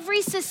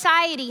 Every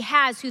society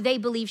has who they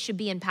believe should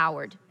be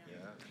empowered.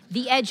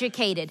 The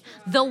educated,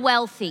 the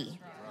wealthy.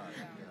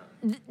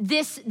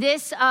 This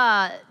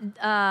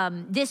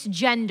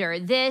gender,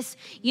 this,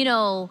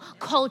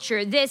 culture,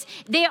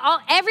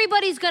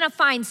 everybody's going to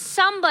find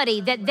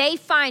somebody that they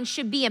find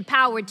should be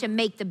empowered to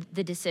make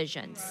the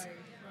decisions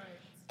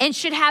and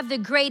should have the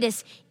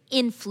greatest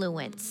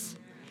influence.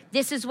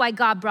 This is why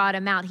God brought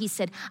him out. He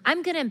said,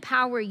 I'm going to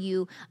empower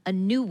you a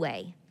new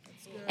way.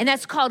 And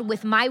that's called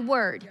with my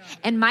word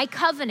and my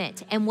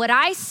covenant. And what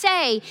I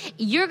say,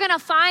 you're going to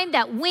find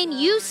that when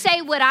you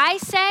say what I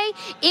say,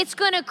 it's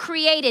going to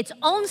create its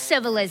own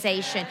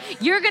civilization.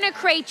 You're going to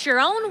create your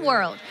own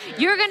world.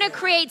 You're going to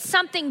create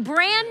something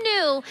brand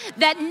new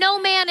that no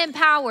man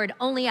empowered,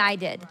 only I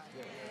did.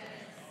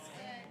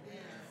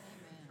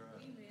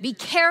 Be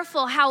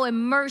careful how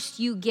immersed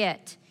you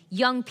get,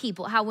 young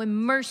people, how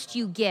immersed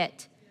you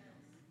get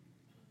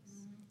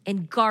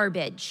in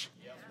garbage,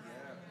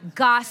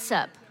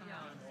 gossip.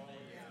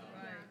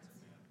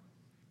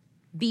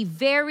 Be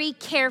very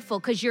careful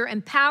because you're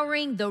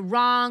empowering the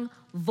wrong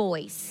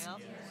voice.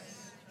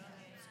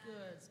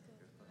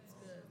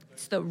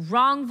 It's the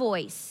wrong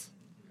voice.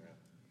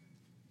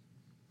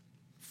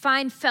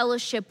 Find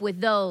fellowship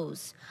with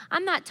those.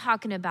 I'm not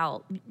talking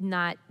about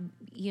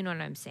you know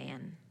what I'm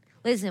saying.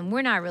 Listen,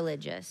 we're not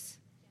religious.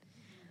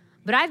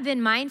 But I've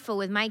been mindful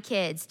with my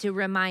kids to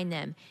remind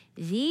them,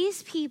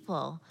 these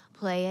people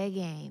play a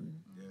game.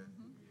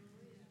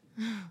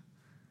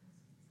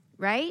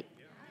 Right?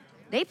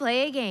 They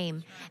play a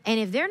game. And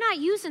if they're not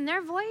using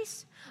their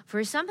voice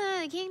for something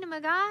in the kingdom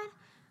of God,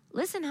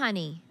 listen,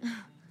 honey,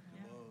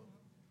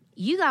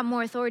 you got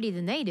more authority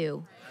than they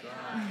do.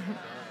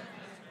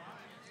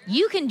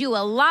 You can do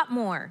a lot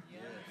more.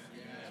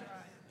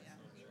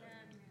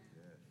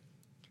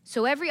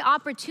 So every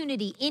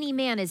opportunity any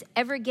man is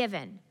ever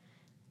given,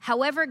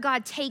 however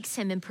God takes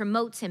him and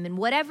promotes him in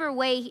whatever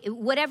way,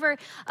 whatever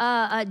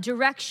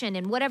direction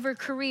and whatever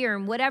career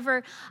and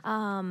whatever,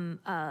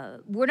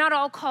 we're not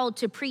all called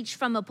to preach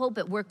from a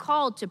pulpit. We're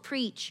called to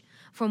preach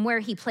from where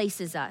he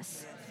places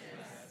us.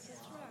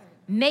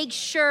 Make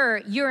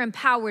sure you're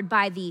empowered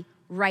by the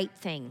right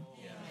thing.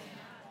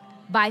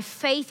 by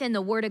faith in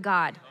the word of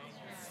God.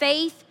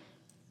 Faith,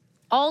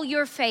 all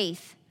your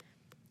faith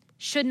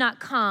should not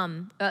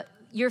come,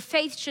 your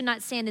faith should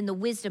not stand in the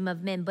wisdom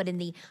of men, but in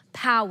the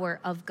power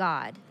of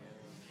God.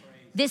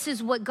 This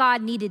is what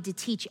God needed to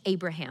teach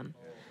Abraham.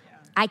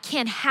 I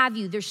can't have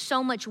you. There's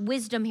so much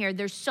wisdom here.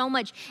 There's so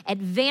much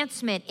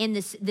advancement in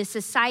the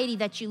society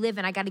that you live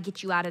in. I got to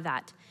get you out of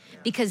that,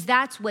 because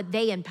that's what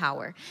they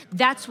empower.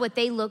 That's what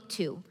they look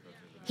to.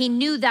 He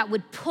knew that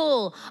would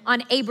pull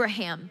on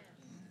Abraham.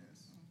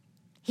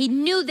 He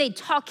knew they'd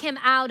talk him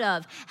out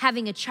of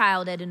having a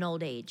child at an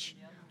old age.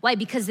 Why?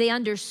 Because they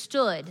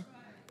understood.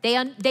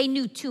 They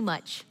knew too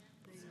much.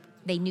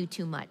 They knew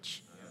too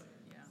much.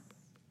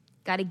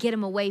 Got to get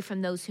him away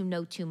from those who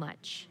know too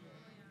much.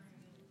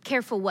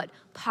 Careful what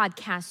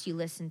podcasts you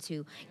listen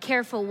to.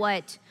 Careful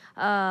what,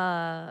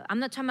 I'm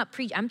not talking about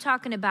preach. I'm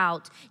talking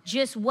about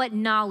just what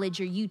knowledge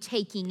are you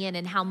taking in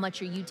and how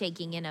much are you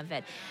taking in of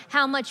it.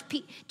 How much,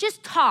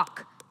 just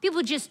talk.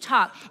 People just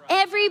talk.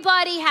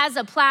 Everybody has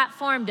a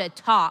platform to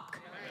talk.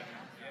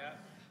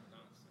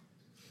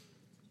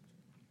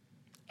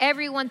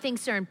 Everyone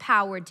thinks they're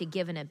empowered to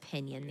give an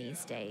opinion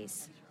these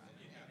days.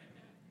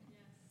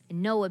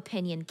 And no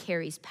opinion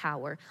carries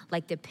power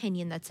like the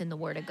opinion that's in the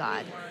Word of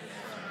God.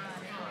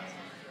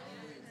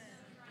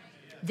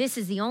 This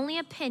is the only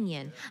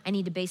opinion I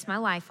need to base my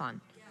life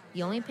on.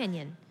 The only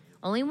opinion.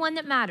 Only one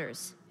that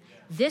matters.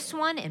 This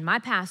one and my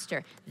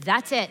pastor.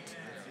 That's it.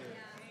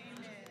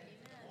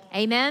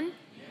 Amen?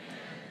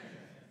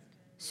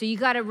 So you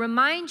got to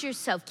remind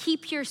yourself,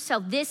 keep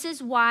yourself. This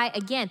is why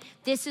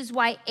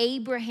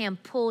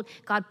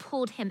God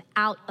pulled him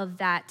out of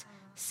that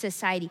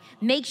society.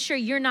 Make sure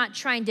you're not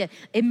trying to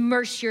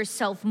immerse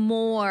yourself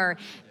more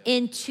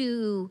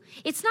into,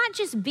 it's not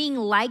just being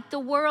like the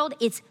world,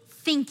 it's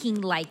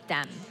thinking like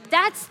them.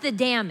 That's the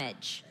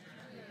damage.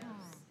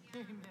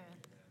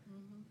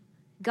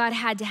 God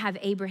had to have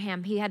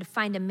Abraham. He had to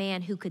find a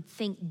man who could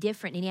think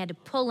different, and he had to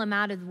pull him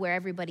out of where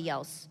everybody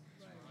else.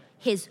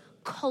 His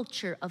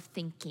culture of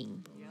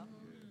thinking.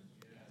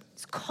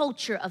 His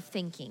culture of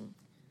thinking.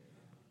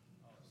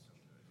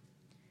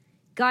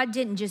 God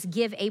didn't just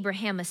give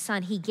Abraham a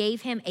son. He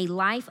gave him a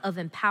life of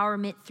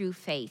empowerment through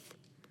faith.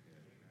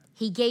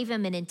 He gave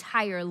him an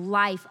entire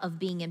life of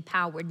being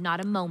empowered, not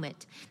a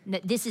moment.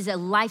 This is a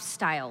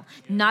lifestyle,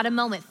 not a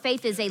moment.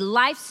 Faith is a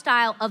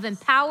lifestyle of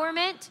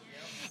empowerment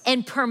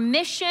and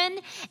permission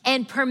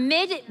and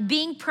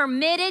being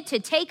permitted to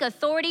take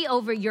authority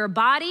over your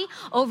body,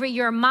 over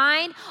your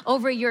mind,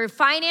 over your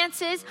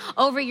finances,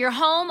 over your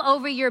home,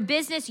 over your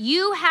business.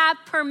 You have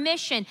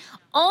permission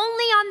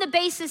only on the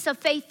basis of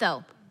faith,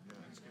 though.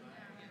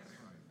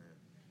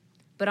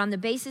 But on the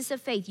basis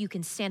of faith, you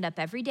can stand up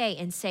every day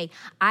and say,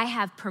 I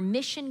have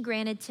permission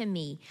granted to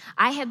me.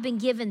 I have been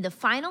given the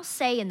final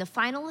say and the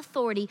final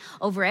authority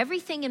over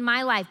everything in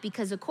my life,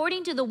 because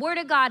according to the word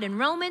of God in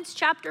Romans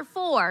chapter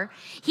 4,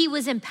 he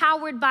was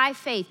empowered by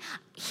faith.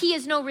 He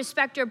is no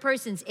respecter of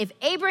persons. If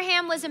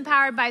Abraham was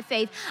empowered by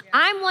faith,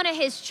 I'm one of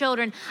his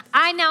children.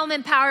 I now am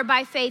empowered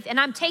by faith, and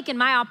I'm taking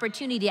my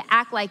opportunity to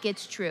act like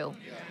it's true.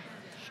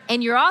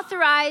 And you're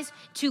authorized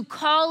to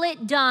call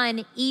it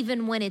done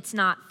even when it's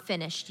not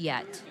finished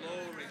yet.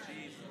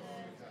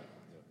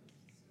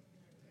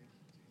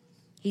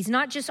 He's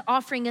not just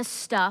offering us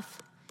stuff.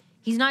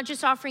 He's not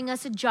just offering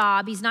us a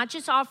job. He's not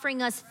just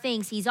offering us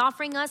things. He's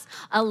offering us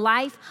a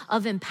life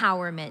of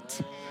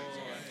empowerment.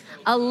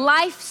 A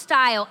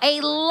lifestyle,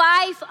 a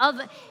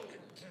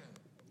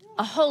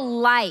whole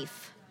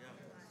life.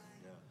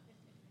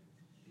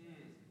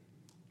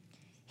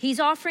 He's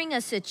offering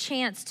us a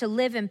chance to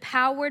live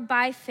empowered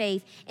by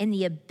faith and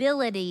the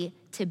ability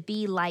to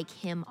be like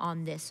him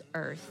on this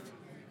earth.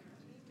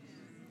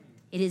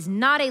 It is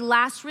not a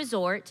last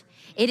resort.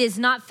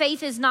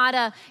 Faith is not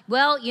a,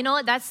 well, you know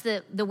what, that's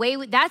the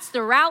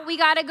route we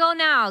got to go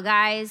now,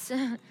 guys.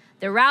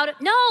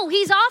 No,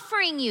 he's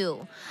offering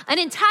you an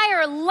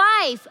entire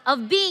life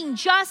of being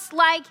just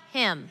like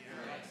him.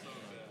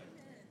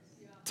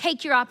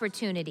 Take your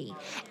opportunity.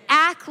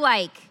 Act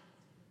like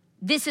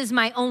this is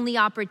my only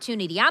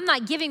opportunity. I'm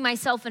not giving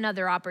myself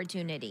another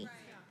opportunity.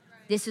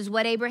 This is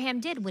what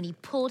Abraham did when he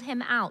pulled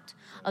him out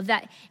of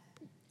that.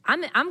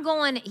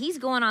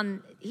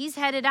 He's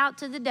headed out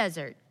to the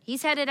desert.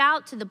 He's headed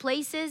out to the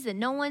places that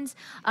no one's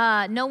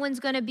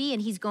going to be,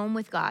 and he's going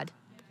with God.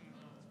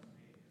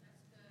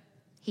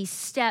 He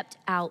stepped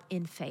out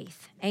in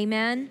faith.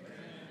 Amen?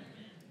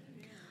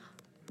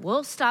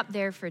 We'll stop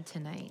there for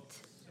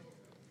tonight.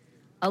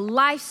 A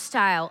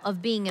lifestyle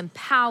of being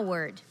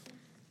empowered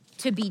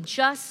to be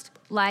just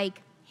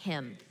like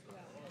him,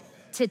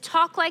 to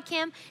talk like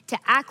him, to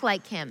act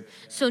like him.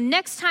 So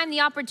next time the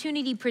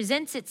opportunity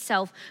presents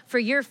itself for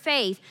your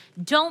faith,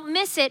 don't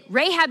miss it.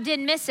 Rahab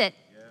didn't miss it.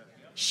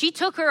 She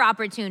took her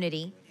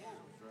opportunity.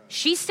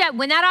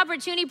 When that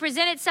opportunity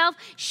presented itself,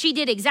 she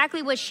did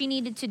exactly what she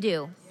needed to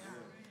do.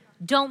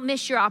 Don't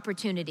miss your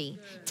opportunity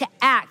to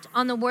act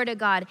on the word of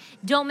God.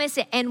 Don't miss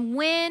it. And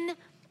when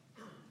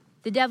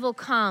The devil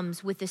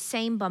comes with the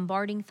same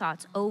bombarding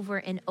thoughts over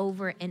and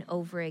over and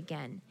over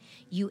again.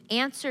 You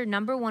answer,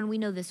 number one, we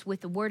know this,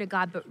 with the word of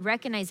God, but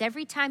recognize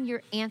every time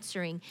you're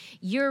answering,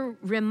 you're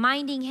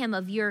reminding him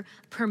of your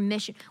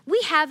permission. We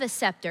have a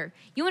scepter.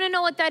 You want to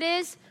know what that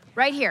is?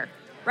 Right here,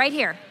 right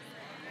here,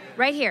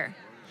 right here.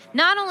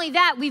 Not only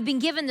that, we've been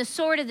given the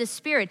sword of the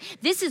Spirit.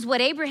 This is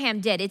what Abraham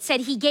did. It said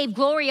he gave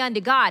glory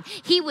unto God.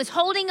 He was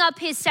holding up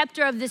his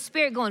scepter of the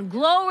Spirit going,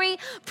 glory,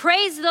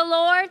 praise the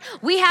Lord.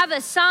 We have a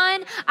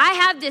son. I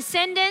have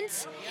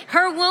descendants.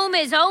 Her womb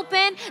is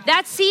open.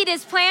 That seed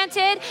is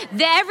planted.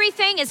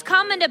 Everything is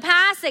coming to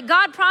pass that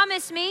God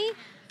promised me.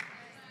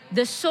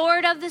 The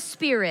sword of the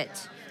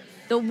Spirit,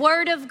 the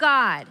word of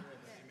God,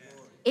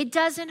 it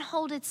doesn't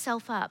hold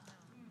itself up.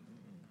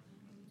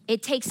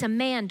 It takes a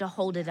man to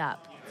hold it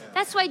up.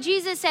 That's why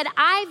Jesus said,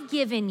 I've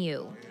given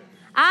you,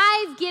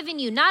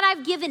 not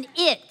I've given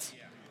it.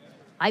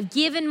 I've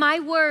given my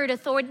word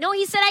authority. No,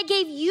 he said, I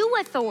gave you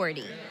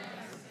authority.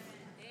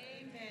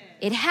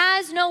 It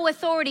has no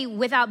authority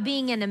without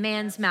being in a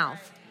man's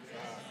mouth.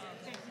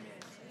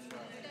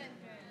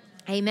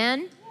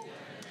 Amen?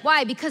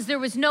 Why? Because there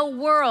was no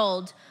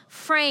world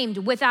framed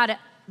without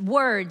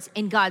words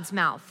in God's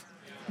mouth.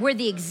 We're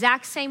the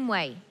exact same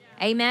way.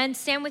 Amen?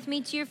 Stand with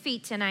me to your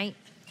feet tonight.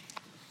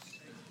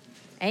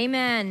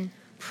 Amen.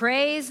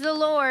 Praise the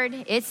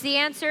Lord. It's the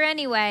answer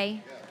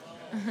anyway.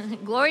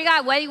 Glory to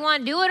God. Whether you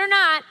want to do it or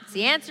not, it's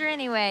the answer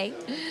anyway.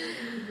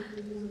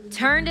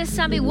 Turn to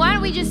somebody. Why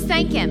don't we just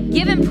thank him?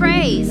 Give him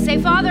praise.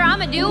 Say, Father,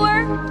 I'm a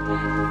doer.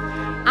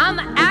 I'm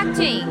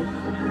acting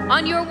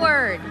on your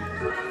word.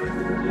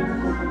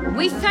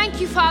 We thank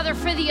you, Father,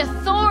 for the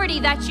authority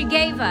that you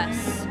gave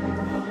us.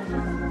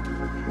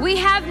 We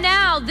have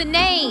now the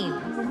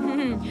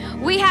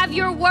name. We have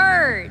your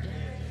word.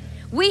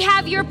 We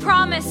have your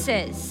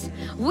promises.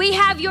 We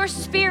have your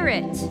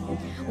spirit.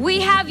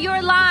 We have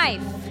your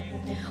life.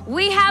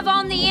 We have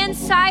on the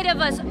inside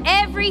of us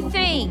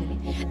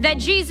everything that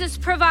Jesus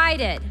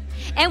provided.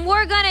 And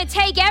we're going to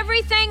take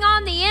everything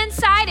on the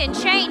inside and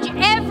change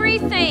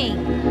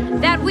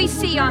everything that we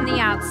see on the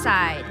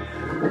outside.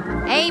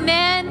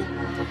 Amen.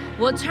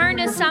 We'll turn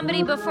to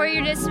somebody before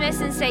you're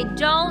dismissed and say,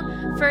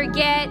 don't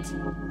forget,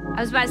 I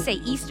was about to say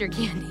Easter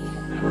candy.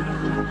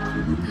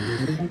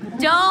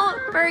 Don't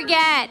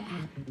forget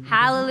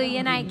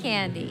Hallelujah Night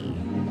Candy.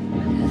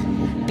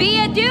 Be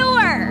a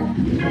doer.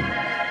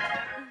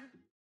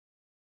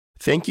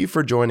 Thank you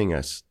for joining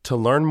us. To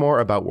learn more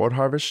about World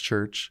Harvest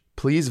Church,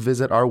 please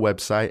visit our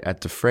website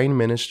at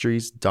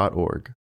dufresneministries.org.